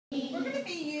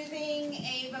using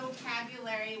a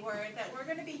vocabulary word that we're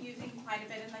going to be using quite a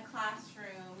bit in the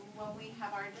classroom when we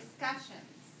have our discussions,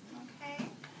 okay?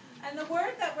 And the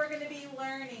word that we're going to be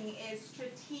learning is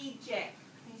strategic.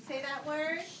 Can you say that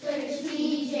word?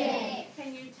 Strategic.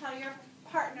 Can you tell your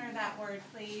partner that word,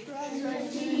 please?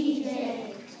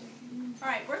 Strategic. All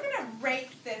right, we're going to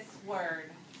rate this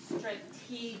word,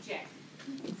 strategic.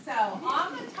 So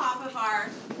on the top of our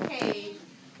page,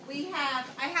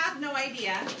 I have no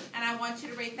idea, and I want you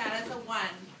to rate that as a 1.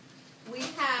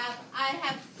 I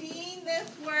have seen this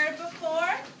word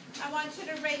before. I want you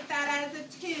to rate that as a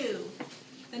 2.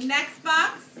 The next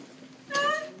box,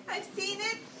 I've seen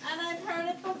it and I've heard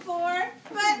it before,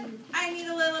 but I need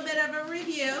a little bit of a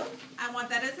review. I want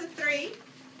that as a 3.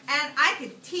 And I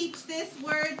could teach this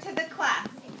word to the class.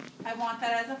 I want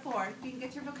that as a 4. You can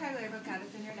get your vocabulary book out.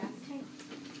 It's in your desk.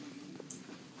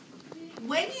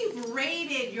 When you've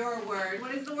rated your word,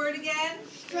 what is the word again?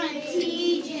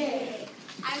 Strategic.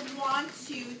 I want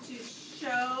you to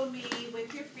show me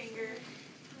with your finger.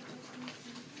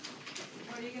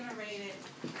 What are you going to rate it?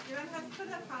 You don't have to put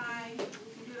it up high. You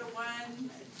can do a 1, a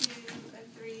 2, a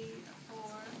 3, a 4.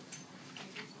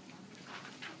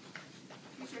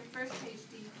 Here's your first page,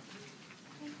 Steve.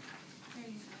 Here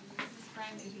you go. This is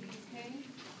brand new, okay?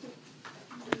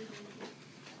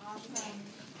 Awesome.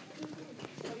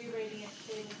 What are you rating it,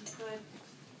 Steve? Good.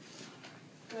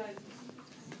 Good.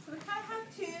 So we kind of have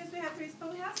 2s, we have 3s,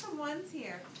 but we have some 1s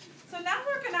here. So now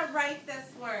we're going to write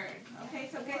this word. Okay,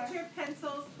 so get your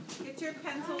pencils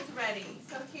ready.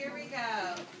 So here we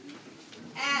go.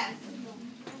 S.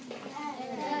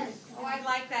 Oh, I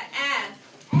like that.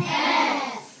 S.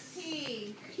 S.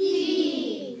 T.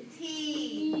 T. T.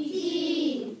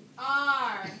 T.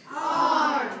 R.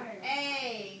 R.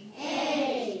 A.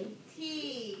 A.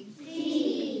 T.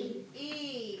 T.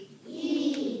 E.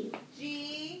 E.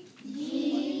 G.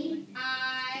 G.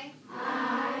 I.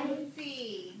 I. C.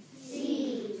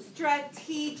 C.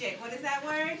 Strategic. What is that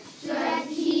word?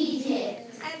 Strategic.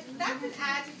 And that's an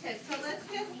adjective. So let's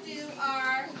just do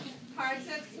our parts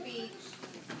of speech.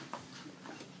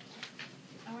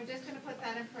 And we're just going to put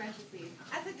that in parentheses.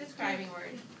 That's a describing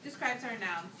word. Describes our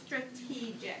noun.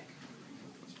 Strategic.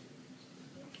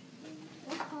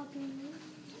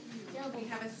 We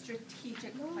have a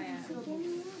strategic plan.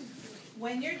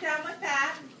 When you're done with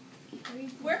that,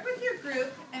 work with your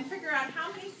group and figure out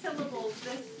how many syllables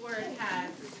this word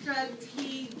has.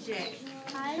 Strategic.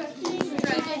 Strategic.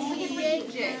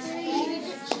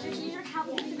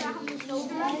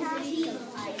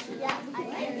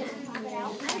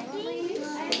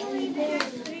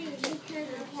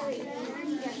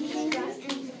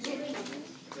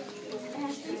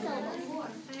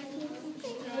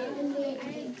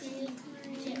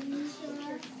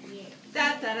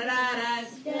 Da, da, da, da, da.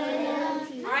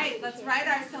 All right, let's write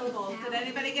our syllables. Did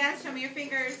anybody guess? Show me your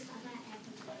fingers.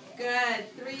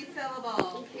 Good. 3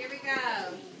 syllables. Here we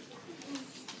go.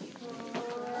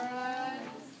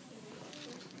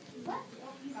 Got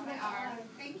my R.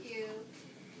 Thank you.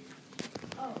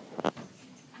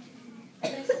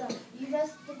 You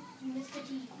missed the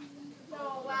T.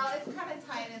 No, well, it's kind of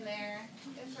tight in there.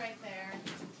 It's right there.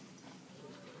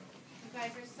 You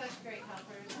guys are such great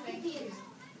helpers. Thank you.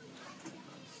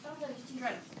 Good.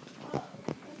 Good.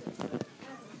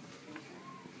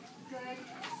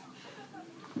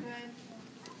 Good.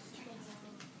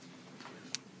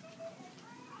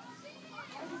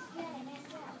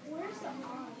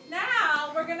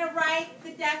 Now we're going to write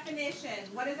the definition.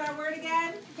 What is our word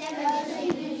again?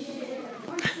 Definition.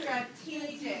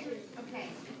 Strategic. Okay.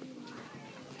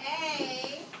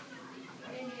 A.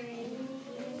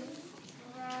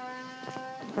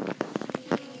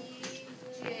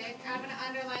 Strategic. I'm going to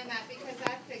underline that because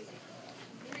that's a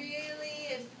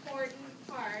really important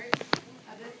part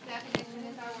of this definition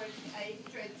is our word. A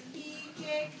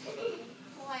strategic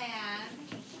plan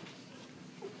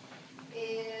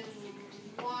is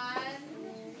one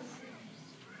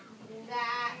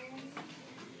that is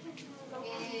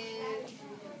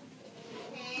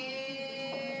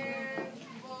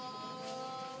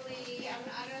carefully, I'm going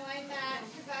to underline that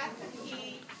because that's a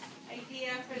key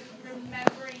idea for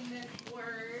remembering this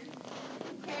word.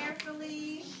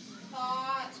 Carefully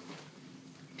thought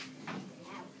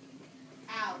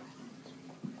out.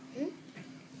 It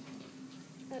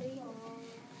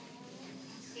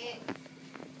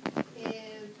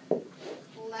is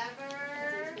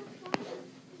clever,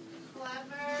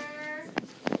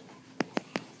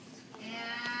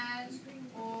 and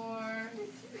or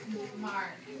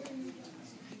smart.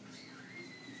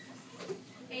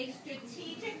 A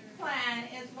strategic plan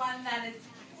is one that is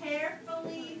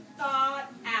carefully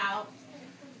thought out.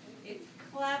 It's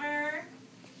clever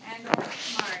and or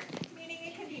smart.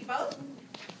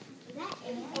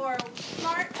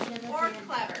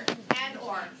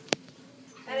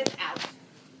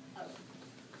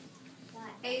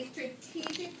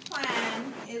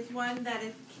 one that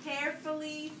is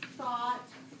carefully thought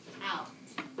out.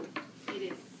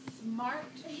 It is smart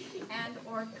and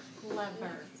or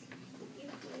clever.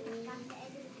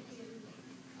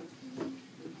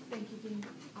 Thank you, Dean.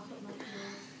 I'll put my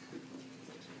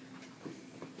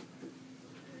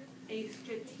A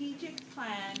strategic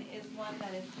plan is one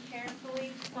that is carefully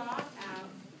thought out.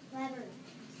 Clever.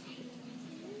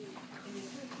 It is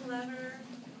clever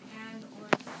and or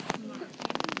smart.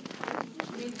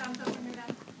 Give me a thumbs up from your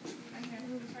dad. Right here.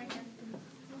 Right here.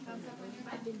 Thumbs up on your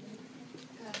butt. Good.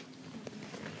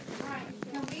 All right.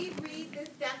 Can we read this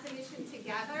definition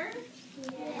together?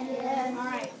 Yes. All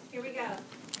right. Here we go.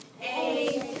 A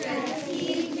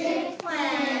strategic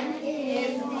plan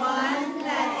is one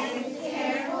that is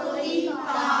carefully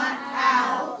thought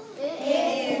out.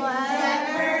 It is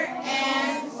clever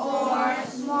and or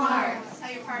smart.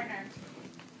 Tell your partner.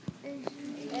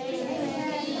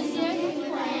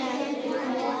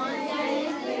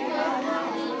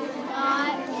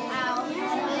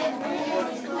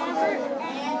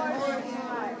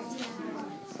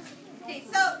 Okay,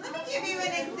 so let me give you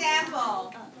an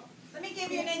example. Let me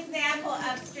give you an example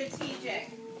of strategic.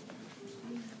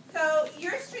 So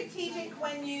you're strategic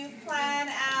when you plan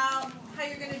out how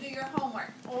you're going to do your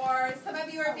homework. Or some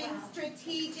of you are being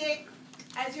strategic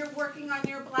as you're working on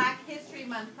your Black History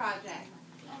Month project.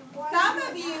 Some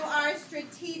of you are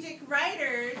strategic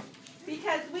writers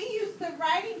because we use the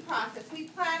writing process. We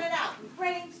plan it out. We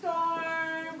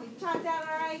brainstorm, we jot down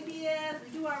our ideas,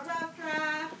 we do our rough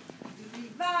draft, we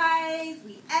revise,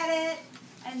 we edit,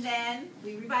 and then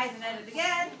we revise and edit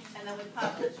again, and then we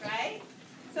publish, right?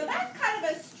 So that's kind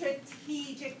of a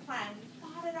strategic plan. We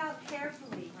thought it out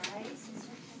carefully, right?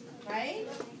 Right?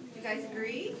 You guys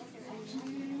agree?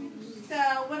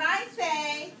 So when I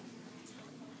say,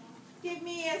 give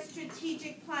me a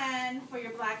strategic plan for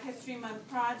your Black History Month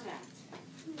project.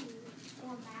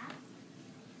 Or math.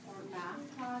 Or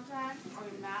math project, or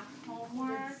your math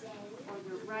homework, or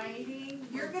your writing.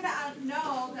 You're going to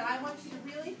know that I want you to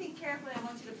really think carefully. I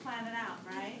want you to plan it out,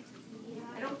 right?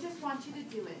 I don't just want you to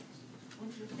do it. I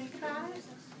want you to think about it,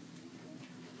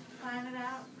 plan it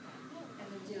out, and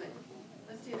then do it.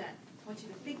 Let's do that. I want you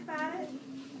to think about it.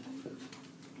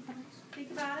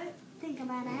 Think about it. Think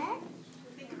about it.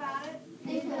 Think about it.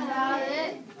 Think about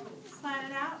it. Plan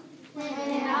it out. Plan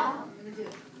it out. And then do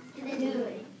it. And then do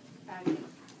it. Fabulous.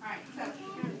 All right, so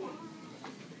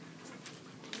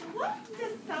what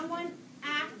does someone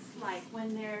act like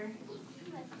when they're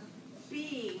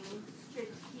being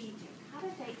strategic? How do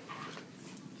they act?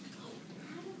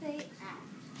 How do they act?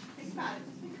 Think about it.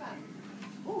 Just think about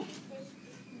it. Ooh.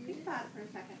 Think about it for a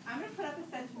second. I'm going to put up a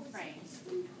sentence frame.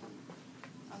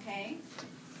 Okay?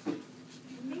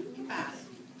 Think about it.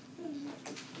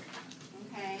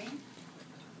 Okay?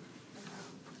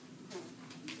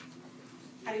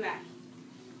 How do you act?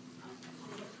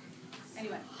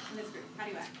 Anyway, in this group, how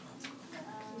do you act?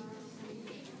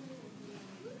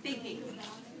 Thinking.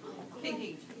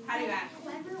 Thinking. How do you act?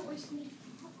 Clever or sneaky?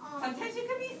 Sometimes you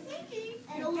can be sneaky.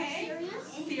 And a little Okay?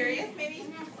 serious? Serious, maybe?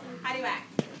 How do you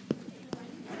act?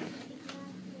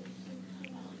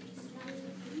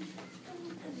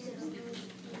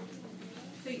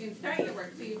 So you can start your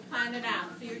work, so you plan it out.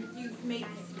 So you've made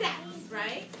steps,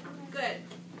 right? Good.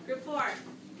 Group 4,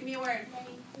 give me a word.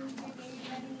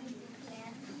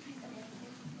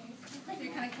 So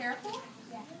you're kind of careful?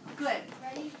 Good.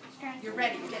 Ready? You're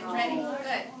ready. You're getting ready.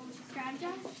 Good.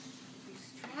 Strategize? You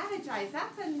strategize.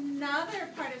 That's another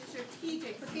part of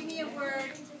strategic. So give me a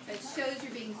word that shows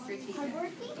you're being strategic.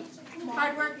 Hardworking?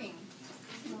 Hardworking.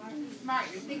 Smart.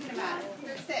 You're thinking about it.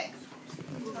 Group 6.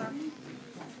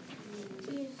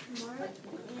 He is smart.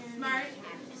 Smart.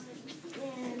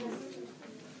 And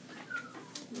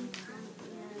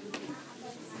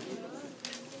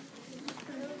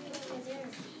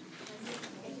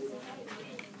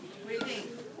What do you think?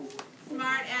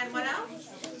 Smart and what else?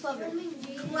 clever.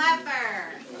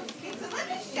 Clever. Okay, so let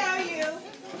me show you.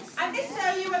 I'm going to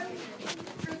show you a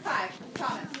group 5.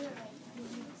 Thomas.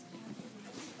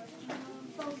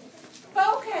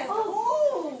 Focus.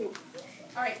 Ooh.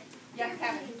 All right. Yes,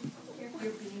 Kevin.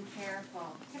 You're being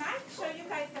careful. Can I show you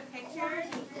guys a picture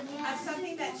of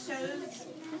something that shows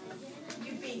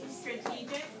you being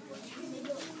strategic?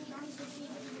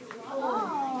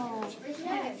 Oh.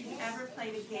 If you've ever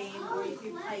played a game or if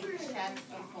you've played chess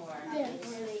before,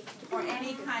 or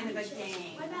any kind of a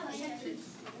game,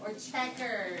 or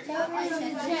checkers.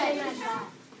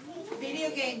 Video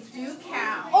games do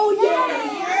count. Oh,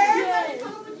 yeah.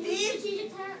 yeah. These,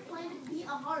 Be a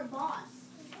hard boss.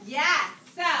 yeah,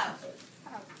 so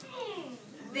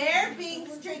they're being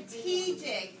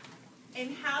strategic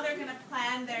in how they're going to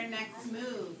plan their next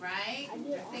move, right?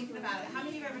 They're thinking about How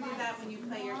many of you ever do that when you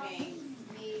play your games?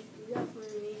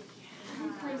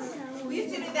 We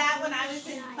used to do that when I was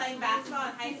playing basketball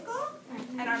in high school,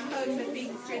 and our coach was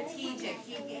being strategic.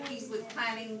 He was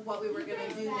planning what we were going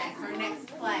to do next, our next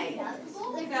play.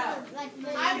 So,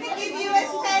 I'm going to give you a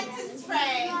sentence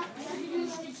frame.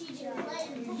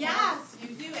 Yes,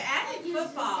 you do. And in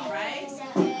football, right?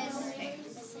 Okay.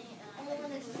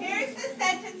 Here's the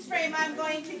sentence frame I'm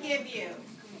going to give you.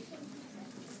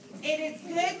 It is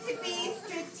good to be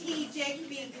strategic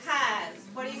because,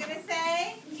 what are you going to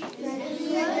say?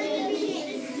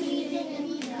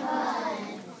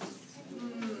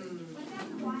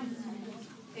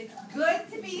 It's good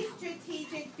to be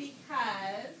strategic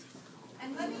because,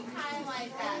 and let me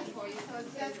highlight that for you so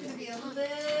it's just going to be a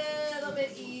little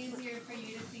bit easier for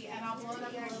you to see, and I'll blow it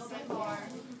up a little bit more.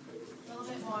 A little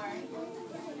bit more.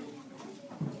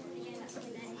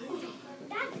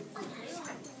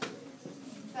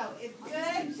 So it's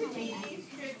good to be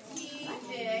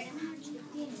strategic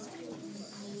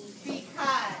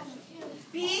because.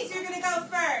 B's, you're going to go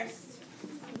first.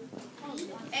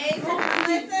 A's,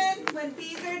 listen. When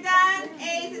B's are done,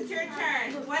 A's, it's your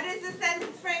turn. What is the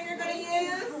sentence frame you're going to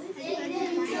use?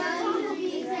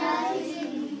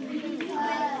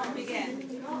 Begin.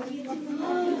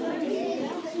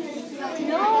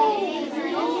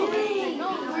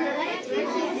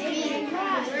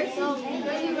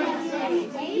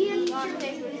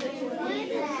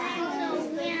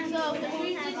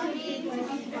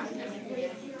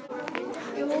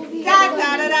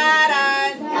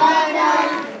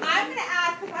 I'm going to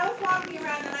ask, if I was walking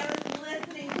around and I was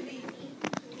listening to these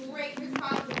great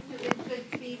responses to it's good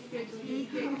to be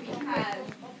strategic because,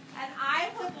 and I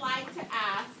would like to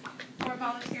ask for a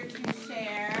volunteer to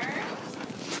share.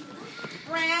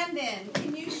 Brandon,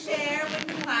 can you share with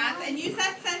the class and use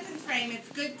that sentence frame? It's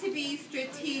good to be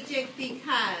strategic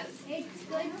because. It's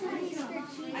good to be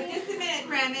strategic. Just a minute,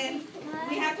 Brandon.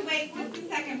 We have to wait just a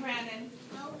second, Brandon.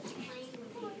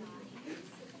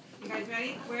 You guys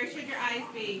ready? Where should your eyes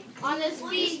be? On the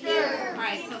speaker. All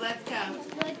right, so let's go. It's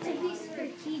good to be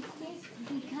strategic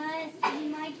because you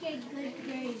might get good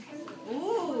grades.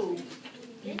 Ooh,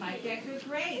 you might get good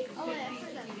grades. It's Oh, good yeah. to be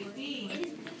strategic. B. It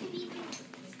is good to be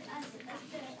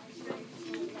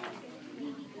strategic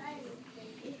because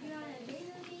if you're on a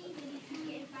video game and you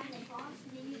can't find a boss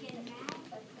and then you get mad,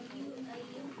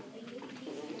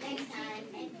 next time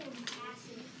and pass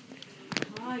it.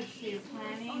 Oh, I see you're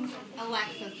planning.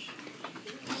 Alexis.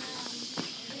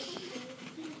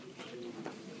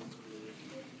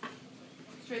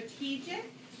 Strategic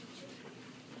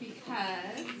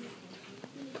because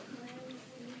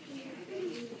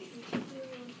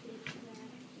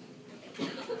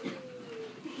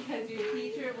your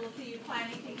teacher will see you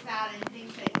planning things out and think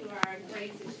that you are a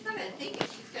great. She's going to think it.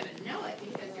 She's going to know it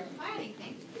because you're planning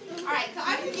things. All right, so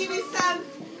I'm going to give you some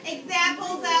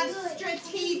examples of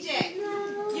strategic.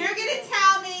 You're going to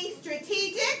tell me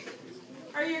strategic,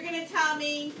 or you're going to tell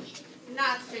me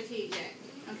not strategic.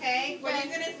 Okay? What are you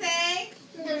going to say?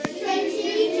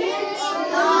 Strategic or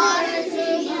not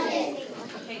strategic?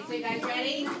 Okay, so you guys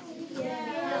ready?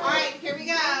 Yeah. All right, here we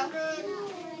go.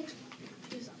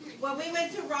 When we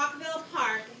went to Rockville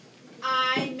Park,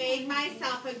 I made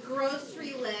myself a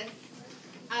grocery list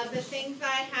of the things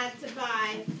I had to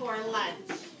buy for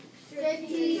lunch.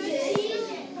 Strategic.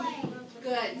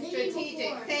 Good.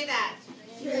 Strategic. Say that.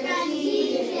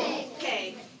 Strategic.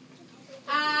 Okay.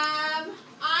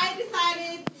 I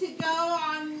decided to go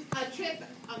on a trip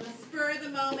on the spur of the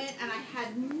moment, and I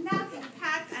had nothing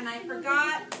packed, and I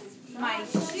forgot my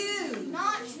shoes.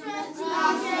 Not strategic.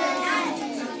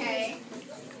 Okay.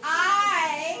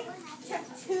 I took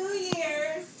 2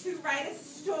 years to write a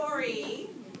story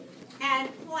and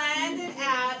planned it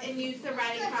out and used the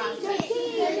writing process.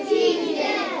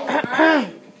 All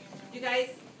right. You guys,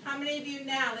 how many of you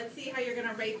now? Let's see how you're going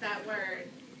to rate that word.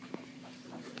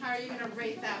 How are you going to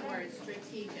rate that word,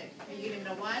 strategic? Are you giving it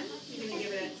a 1? Are you going to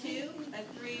give it a 2, a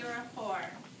 3, or a 4?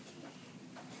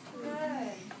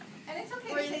 Good. And it's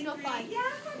okay to say 3. Yeah,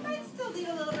 I might still need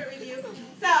a little bit review.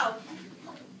 So,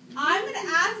 I'm going to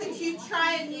ask that you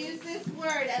try and use this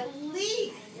word at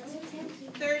least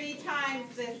 30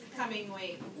 times this coming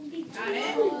week. Got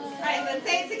it? All right, let's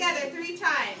say it together 3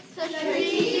 times.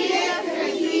 Strategic,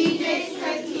 strategic,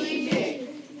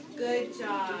 strategic. Good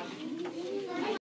job.